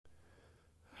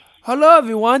Hello,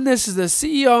 everyone. This is the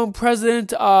CEO and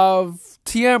President of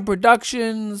TM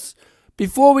Productions.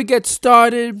 Before we get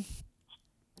started,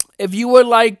 if you would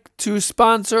like to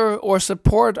sponsor or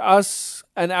support us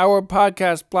and our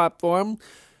podcast platform,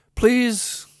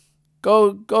 please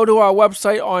go to our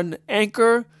website on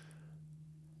Anchor,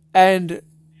 and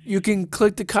you can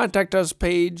click the Contact Us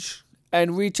page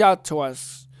and reach out to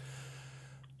us.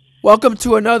 Welcome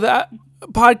to another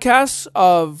podcast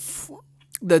of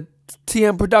the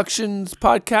TM Productions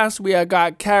podcast. We have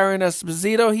got Karen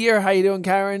Esposito here. How you doing,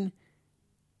 Karen?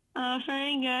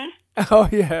 Very good. Oh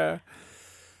yeah.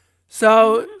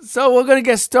 So we're gonna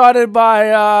get started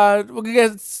by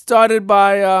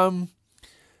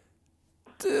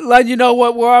letting you know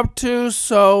what we're up to.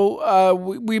 So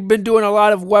we've been doing a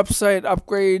lot of website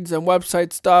upgrades and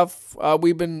website stuff.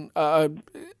 We've been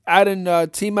adding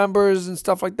team members and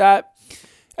stuff like that.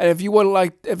 And if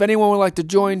anyone would like to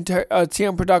join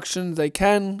TM Productions, they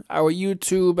can. Our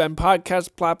YouTube and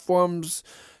podcast platforms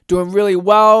doing really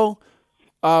well.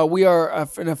 We are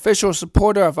an official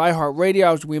supporter of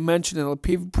iHeartRadio, as we mentioned in a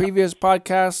previous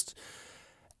podcast.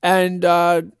 And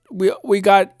we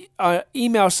got an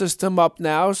email system up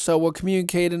now, so we're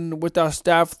communicating with our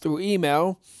staff through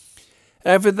email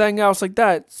and everything else like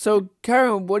that. So,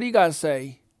 Karen, what do you guys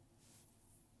say?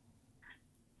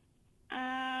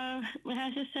 We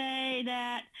have to say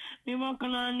that we're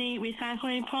working on the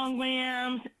recycling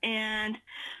programs, and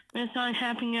we're starting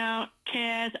helping out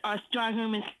kids are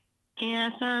struggling with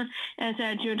cancer at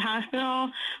the Jude Hospital.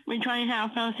 We're trying to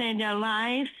help them save their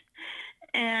lives,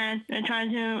 and we're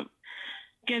trying to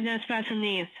give them special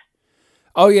needs.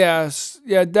 Oh yes,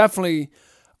 yeah, definitely.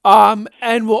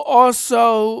 And we're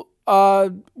also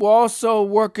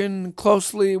working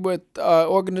closely with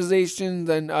organizations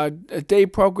and day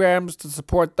programs to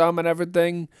support them and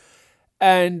everything.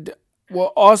 And we're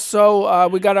also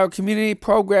we got our community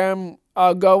program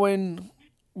going.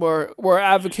 We're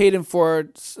advocating for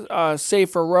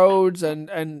safer roads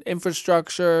and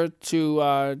infrastructure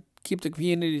to keep the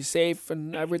community safe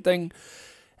and everything.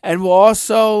 And we're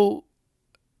also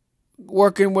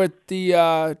working with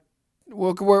the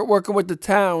working with the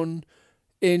town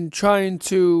in trying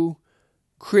to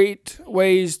create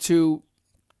ways to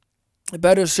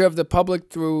better serve the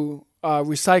public through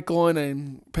recycling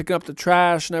and picking up the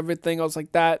trash and everything else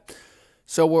like that.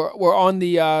 So we're on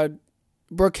the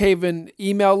Brookhaven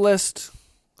email list,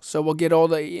 so we'll get all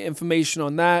the information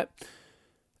on that.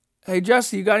 Hey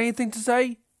Jesse, you got anything to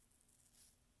say?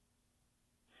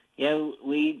 Yeah,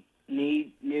 we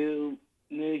need new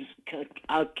music.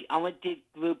 I want the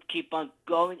group keep on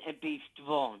going and be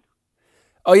strong.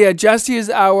 Oh yeah, Jesse is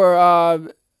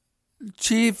our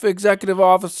chief executive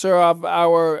officer of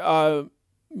our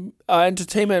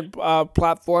entertainment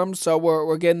platform. So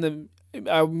we're getting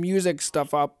our music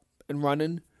stuff up and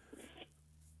running.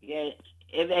 Yeah,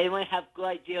 if anyone have good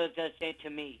ideas, just say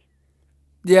to me.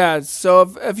 Yeah.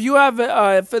 So if you have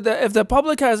if the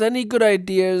public has any good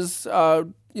ideas,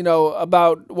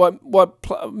 about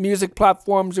what music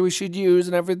platforms we should use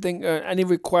and everything, any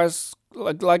requests,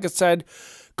 like I said,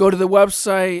 go to the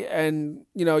website and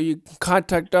you can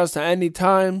contact us at any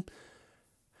time.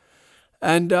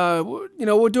 And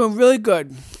we're doing really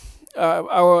good.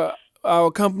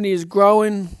 Our company is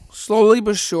growing slowly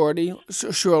but surely.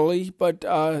 But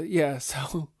yeah.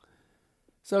 So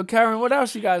Karen, what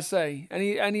else you guys say?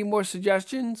 Any more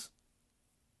suggestions?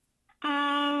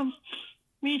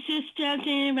 We just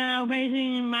talking about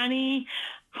raising money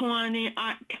for the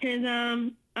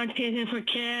autism for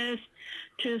kids,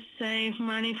 to save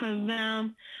money for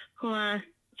them who are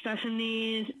special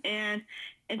needs, and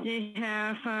if they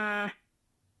have a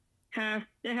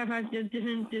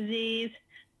different disease,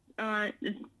 or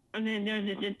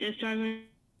they're struggling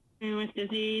with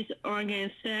disease or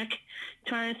getting sick,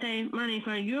 try to save money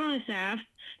for UNICEF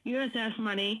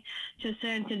money to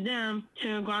send to them,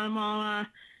 to Guatemala,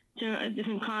 to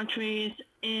different countries,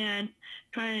 and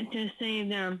trying to save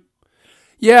them.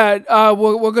 Yeah,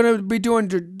 we're gonna be doing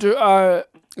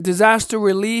disaster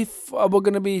relief. We're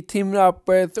gonna be teaming up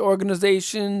with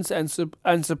organizations and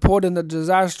supporting the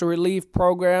disaster relief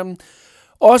program.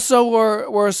 Also,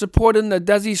 we're supporting the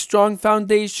Desi Strong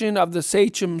Foundation of the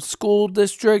Sachem School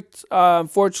District.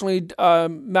 Unfortunately,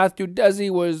 Matthew Desi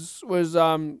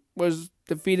was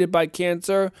defeated by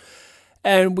cancer,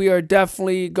 and we are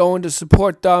definitely going to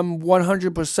support them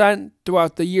 100%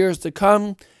 throughout the years to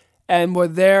come. And we're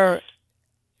there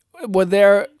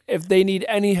if they need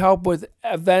any help with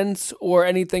events or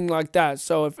anything like that.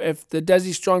 So if the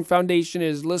Desi Strong Foundation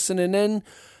is listening in,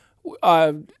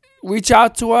 reach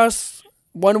out to us.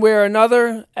 one way or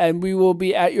another, and we will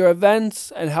be at your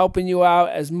events and helping you out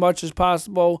as much as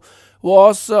possible. We'll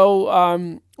also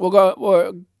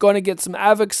we're going to get some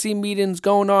advocacy meetings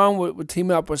going on. We're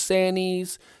teaming up with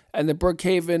Sandy's and the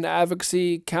Brookhaven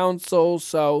Advocacy Council.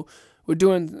 So we're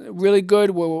doing really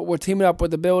good. We're teaming up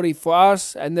with Ability for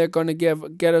Us, and they're going to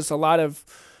get us a lot of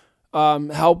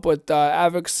help with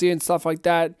advocacy and stuff like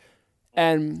that.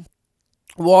 And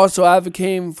we're also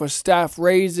advocating for staff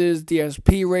raises,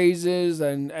 DSP raises,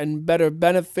 and better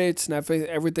benefits and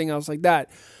everything else like that.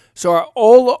 So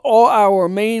all our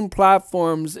main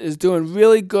platforms is doing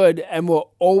really good, and we're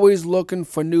always looking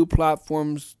for new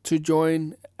platforms to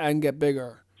join and get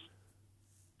bigger.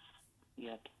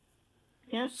 Yep.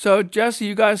 Yeah. So, Jesse,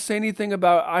 you guys say anything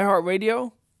about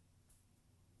iHeartRadio?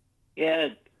 Yeah,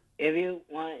 if you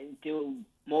want to do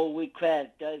more requests,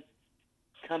 just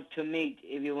come to me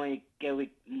if you want to get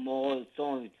more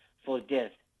songs for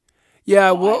this.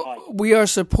 Yeah, we are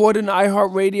supporting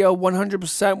iHeartRadio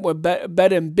 100%. We're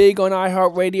betting big on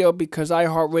iHeartRadio because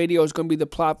iHeartRadio is going to be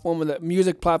the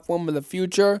music platform of the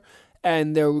future,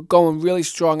 and they're going really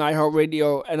strong.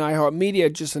 iHeartRadio and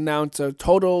iHeartMedia just announced a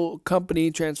total company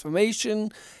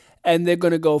transformation, and they're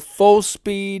going to go full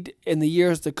speed in the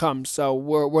years to come. So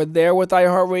we're there with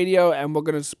iHeartRadio, and we're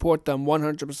going to support them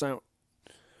 100%.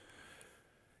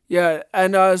 Yeah,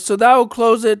 and so that will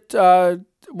close it.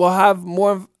 We'll have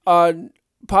more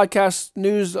podcast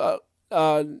news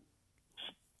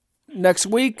next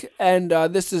week, and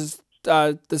this is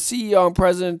the CEO and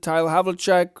President Tyler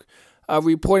Havlicek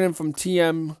reporting from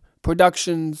TM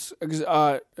Productions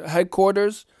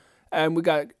headquarters, and we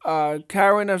got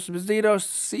Karen Esposito,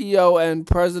 CEO and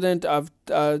President of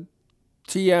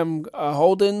TM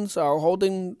Holdings, our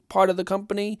holding part of the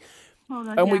company.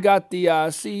 And we got the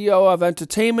CEO of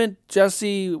Entertainment,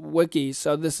 Jesse Wicki.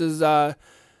 So this is the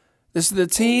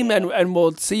team, and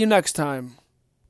we'll see you next time.